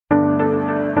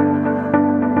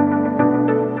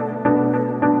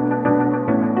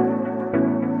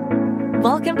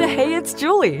it's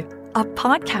Julie, a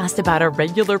podcast about a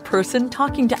regular person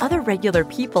talking to other regular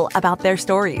people about their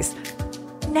stories.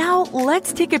 Now,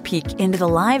 let's take a peek into the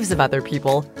lives of other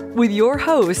people with your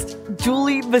host,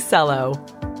 Julie Vasello.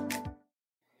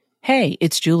 Hey,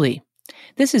 it's Julie.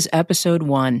 This is episode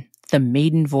 1, The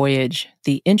Maiden Voyage,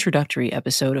 the introductory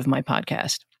episode of my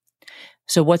podcast.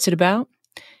 So what's it about?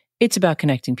 It's about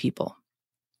connecting people.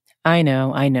 I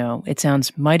know. It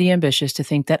sounds mighty ambitious to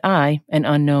think that I, an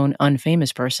unknown,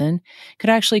 unfamous person,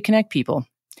 could actually connect people.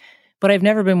 But I've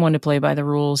never been one to play by the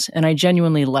rules, and I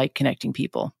genuinely like connecting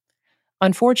people.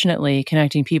 Unfortunately,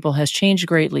 connecting people has changed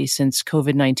greatly since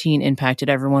COVID-19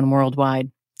 impacted everyone worldwide.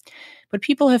 But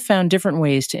people have found different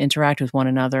ways to interact with one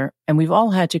another, and we've all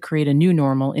had to create a new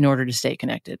normal in order to stay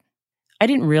connected. I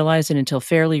didn't realize it until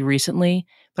fairly recently,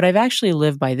 but I've actually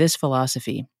lived by this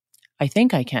philosophy. I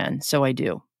think I can, so I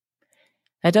do.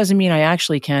 That doesn't mean I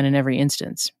actually can in every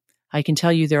instance. I can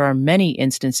tell you there are many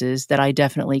instances that I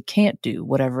definitely can't do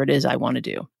whatever it is I want to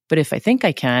do. But if I think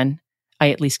I can, I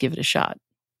at least give it a shot.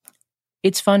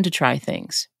 It's fun to try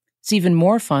things. It's even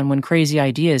more fun when crazy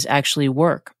ideas actually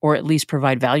work or at least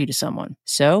provide value to someone.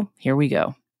 So here we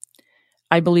go.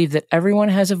 I believe that everyone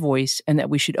has a voice and that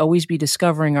we should always be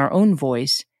discovering our own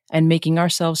voice and making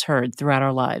ourselves heard throughout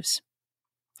our lives.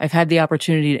 I've had the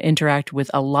opportunity to interact with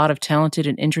a lot of talented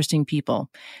and interesting people,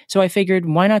 so I figured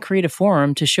why not create a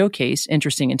forum to showcase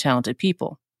interesting and talented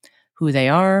people, who they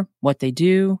are, what they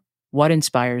do, what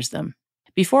inspires them.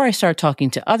 Before I start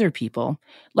talking to other people,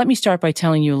 let me start by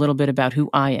telling you a little bit about who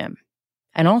I am,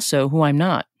 and also who I'm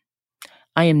not.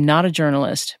 I am not a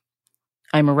journalist.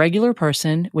 I'm a regular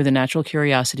person with a natural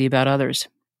curiosity about others.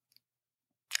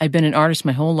 I've been an artist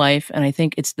my whole life, and I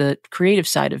think it's the creative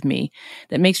side of me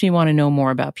that makes me want to know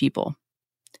more about people.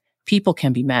 People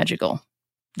can be magical.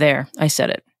 There, I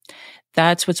said it.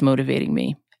 That's what's motivating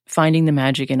me, finding the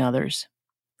magic in others.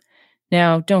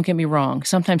 Now, don't get me wrong,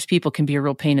 sometimes people can be a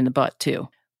real pain in the butt too,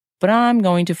 but I'm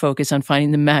going to focus on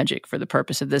finding the magic for the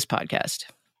purpose of this podcast.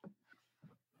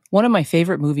 One of my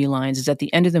favorite movie lines is at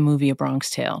the end of the movie A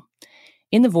Bronx Tale.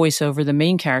 In the voiceover, the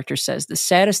main character says, "The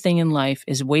saddest thing in life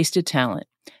is wasted talent,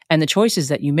 and the choices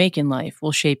that you make in life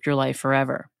will shape your life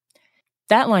forever."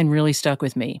 That line really stuck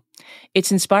with me.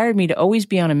 It's inspired me to always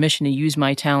be on a mission to use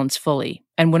my talents fully,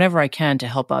 and whenever I can to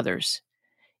help others.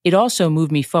 It also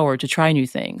moved me forward to try new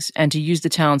things and to use the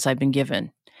talents I've been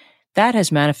given. That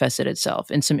has manifested itself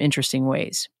in some interesting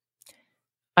ways.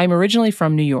 I'm originally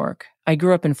from New York. I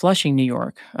grew up in Flushing, New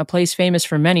York, a place famous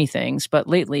for many things, but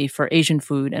lately for Asian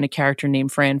food and a character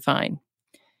named Fran Fine.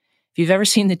 If you've ever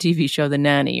seen the TV show The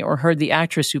Nanny or heard the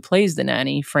actress who plays the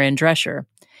nanny, Fran Drescher,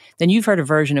 then you've heard a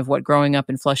version of what growing up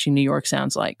in Flushing, New York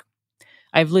sounds like.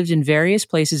 I've lived in various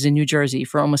places in New Jersey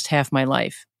for almost half my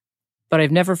life, but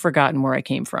I've never forgotten where I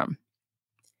came from.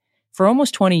 For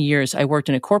almost 20 years, I worked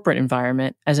in a corporate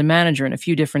environment as a manager in a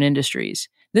few different industries.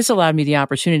 This allowed me the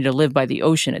opportunity to live by the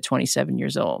ocean at 27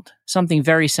 years old, something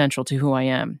very central to who I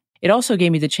am. It also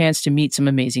gave me the chance to meet some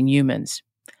amazing humans.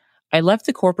 I left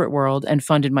the corporate world and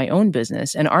funded my own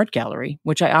business, an art gallery,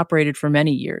 which I operated for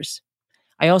many years.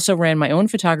 I also ran my own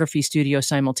photography studio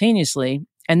simultaneously,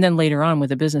 and then later on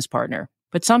with a business partner.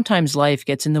 But sometimes life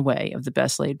gets in the way of the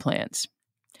best laid plans.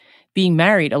 Being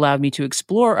married allowed me to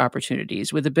explore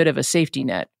opportunities with a bit of a safety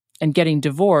net, and getting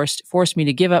divorced forced me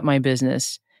to give up my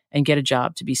business and get a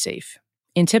job to be safe.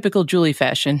 In typical Julie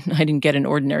fashion, I didn't get an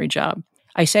ordinary job.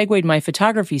 I segued my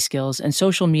photography skills and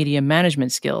social media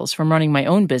management skills from running my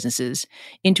own businesses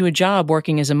into a job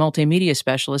working as a multimedia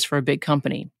specialist for a big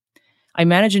company. I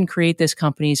manage and create this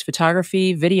company's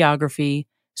photography, videography,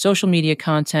 social media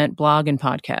content, blog, and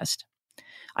podcast.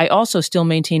 I also still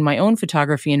maintain my own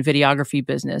photography and videography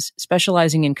business,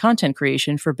 specializing in content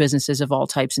creation for businesses of all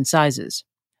types and sizes.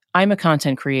 I'm a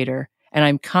content creator, and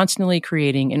I'm constantly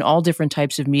creating in all different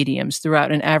types of mediums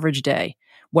throughout an average day,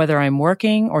 whether I'm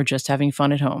working or just having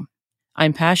fun at home.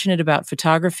 I'm passionate about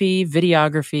photography,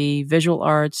 videography, visual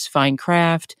arts, fine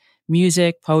craft,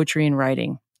 music, poetry, and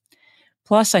writing.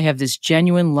 Plus, I have this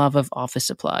genuine love of office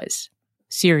supplies.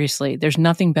 Seriously, there's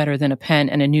nothing better than a pen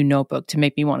and a new notebook to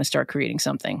make me want to start creating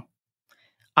something.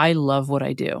 I love what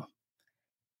I do.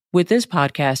 With this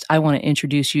podcast, I want to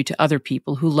introduce you to other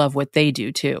people who love what they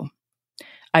do too.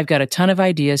 I've got a ton of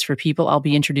ideas for people I'll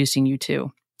be introducing you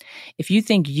to. If you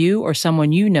think you or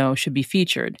someone you know should be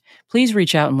featured, please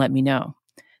reach out and let me know.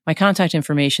 My contact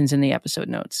information's in the episode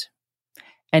notes.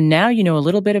 And now you know a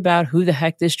little bit about who the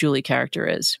heck this Julie character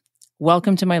is.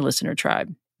 Welcome to my listener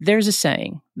tribe. There's a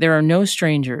saying, there are no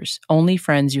strangers, only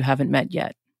friends you haven't met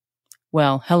yet.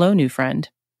 Well, hello, new friend.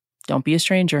 Don't be a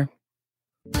stranger.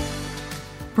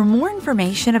 For more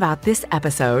information about this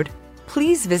episode,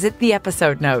 please visit the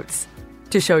episode notes.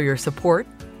 To show your support,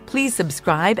 please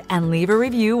subscribe and leave a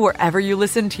review wherever you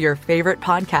listen to your favorite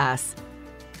podcasts.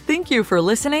 Thank you for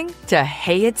listening to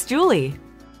Hey, It's Julie.